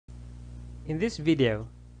In this video,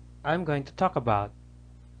 I'm going to talk about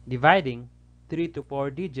dividing 3 to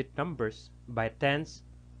 4 digit numbers by tens,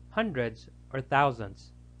 hundreds, or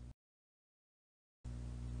thousands.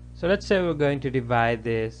 So let's say we're going to divide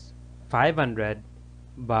this 500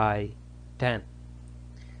 by 10.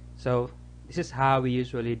 So this is how we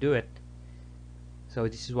usually do it. So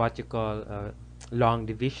this is what you call long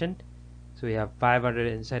division. So we have 500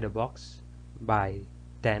 inside the box by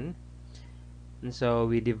 10. And so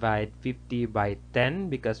we divide 50 by 10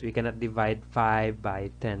 because we cannot divide 5 by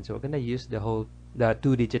 10. So we're going to use the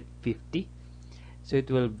 2-digit 50. So it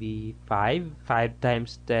will be 5. 5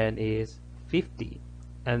 times 10 is 50.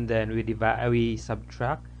 And then we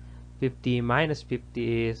subtract 50 minus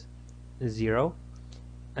 50 is 0.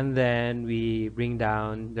 And then we bring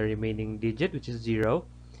down the remaining digit, which is 0.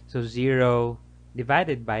 So 0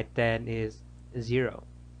 divided by 10 is 0.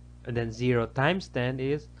 And then 0 times 10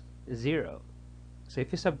 is 0. So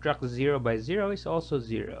if you subtract 0 by 0, it's also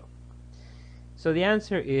 0. So the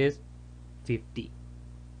answer is 50.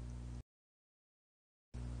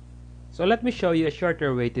 So let me show you a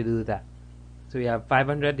shorter way to do that. So we have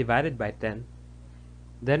 500 divided by 10.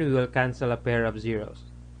 Then we will cancel a pair of zeros.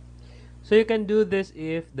 So you can do this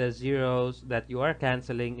if the zeros that you are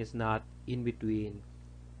canceling is not in between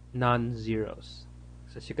non-zeros.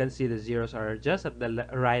 So as you can see, the zeros are just at the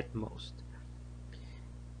rightmost.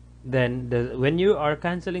 Then when you are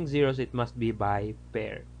canceling zeros, it must be by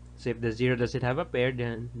pair. So if the 0 doesn't have a pair,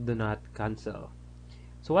 then do not cancel.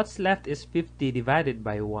 So what's left is 50 divided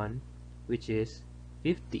by 1, which is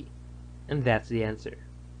 50. And that's the answer.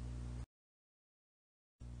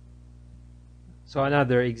 So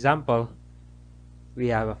another example, we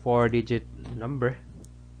have a 4-digit number,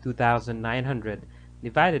 2,900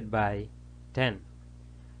 divided by 10.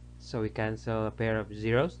 So we cancel a pair of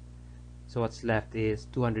zeros. So what's left is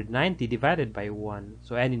 290 divided by 1.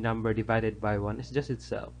 So any number divided by 1 is just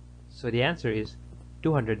itself. So the answer is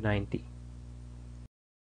 290.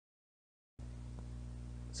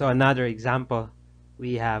 So another example,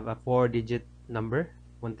 we have a 4-digit number,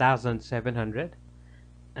 1,700,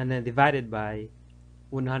 and then divided by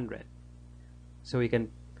 100. So we can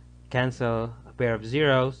cancel a pair of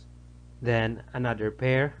zeros, then another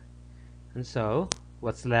pair. And so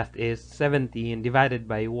what's left is 17 divided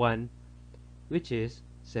by 1, which is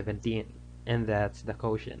 17, and that's the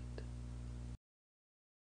quotient.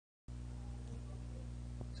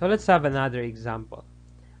 So let's have another example.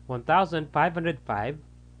 1,505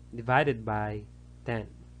 divided by 10.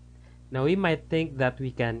 Now we might think that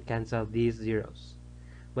we can cancel these zeros,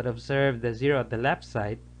 but observe the 0 at the left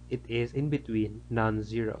side, it is in between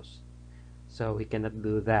non-zeros. So we cannot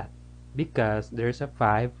do that because there's a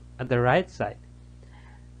 5 at the right side.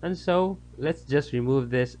 And so let's just remove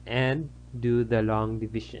this and do the long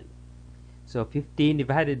division. So 15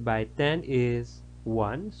 divided by 10 is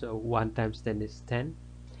 1. So 1 times 10 is 10.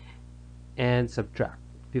 And subtract.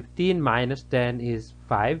 15 minus 10 is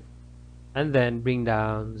 5. And then bring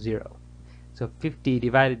down 0. So 50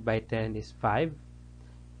 divided by 10 is 5.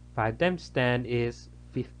 5 times 10 is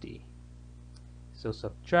 50. So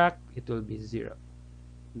subtract, it will be 0.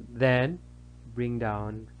 Then bring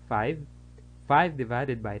down 5. 5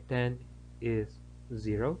 divided by 10 is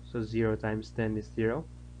 0. So 0 times 10 is 0.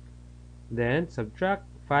 Then subtract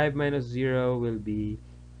 5 minus 0 will be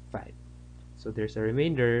 5. So there's a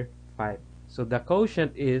remainder 5. So the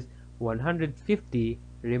quotient is 150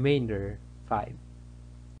 remainder 5.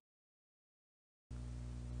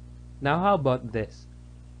 Now how about this?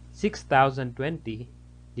 6,020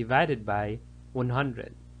 divided by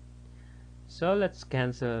 100. So let's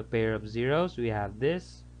cancel a pair of zeros. We have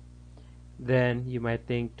this. Then you might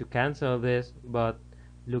think to cancel this, but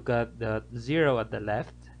look at the 0 at the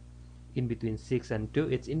left in between 6 and 2.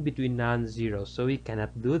 It's in between non-zeros, so we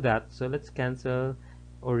cannot do that. So let's cancel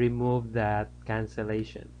or remove that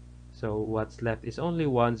cancellation. So what's left is only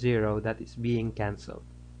 1 0 that is being cancelled.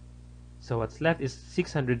 So what's left is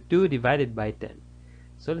 602 divided by 10.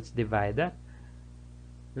 So let's divide that.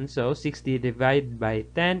 And so 60 divided by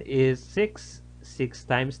 10 is 6. 6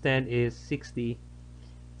 times 10 is 60.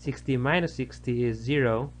 60 minus 60 is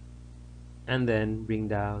 0. And then bring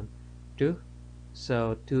down 2.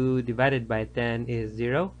 So 2 divided by 10 is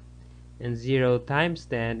 0. And 0 times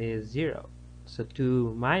 10 is 0. So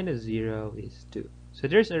 2 minus 0 is 2. So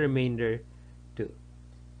there's a remainder 2.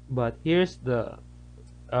 But here's the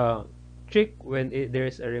trick when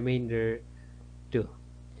there's a remainder 2.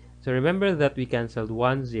 So remember that we canceled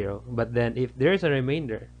 1 0. But then if there's a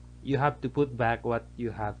remainder, you have to put back what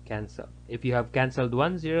you have canceled. If you have canceled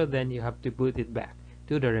 1 0, then you have to put it back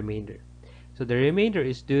to the remainder. So the remainder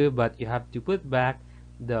is 2, but you have to put back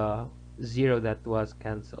the 0 that was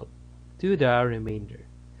canceled. to the remainder.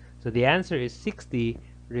 So the answer is 60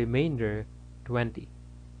 remainder 20.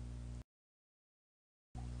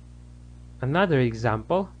 Another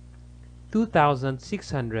example,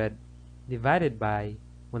 2,600 divided by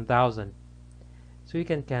 1,000. So you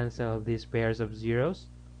can cancel these pairs of zeros,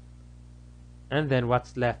 and then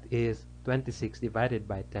what's left is 26 divided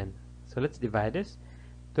by 10. So let's divide this.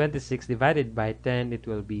 26 divided by 10, it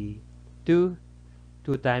will be 2.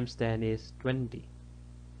 2 times 10 is 20.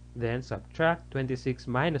 Then subtract 26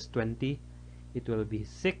 minus 20, it will be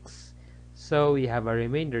 6. So we have a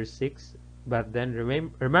remainder 6, but then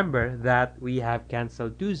remember that we have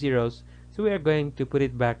canceled 2 zeros, so we are going to put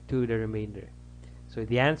it back to the remainder. So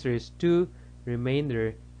the answer is 2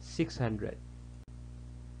 remainder 600.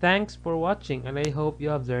 Thanks for watching, and I hope you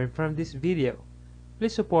have learned from this video.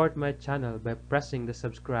 Please support my channel by pressing the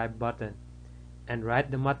subscribe button and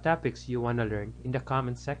write the math topics you want to learn in the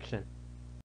comment section.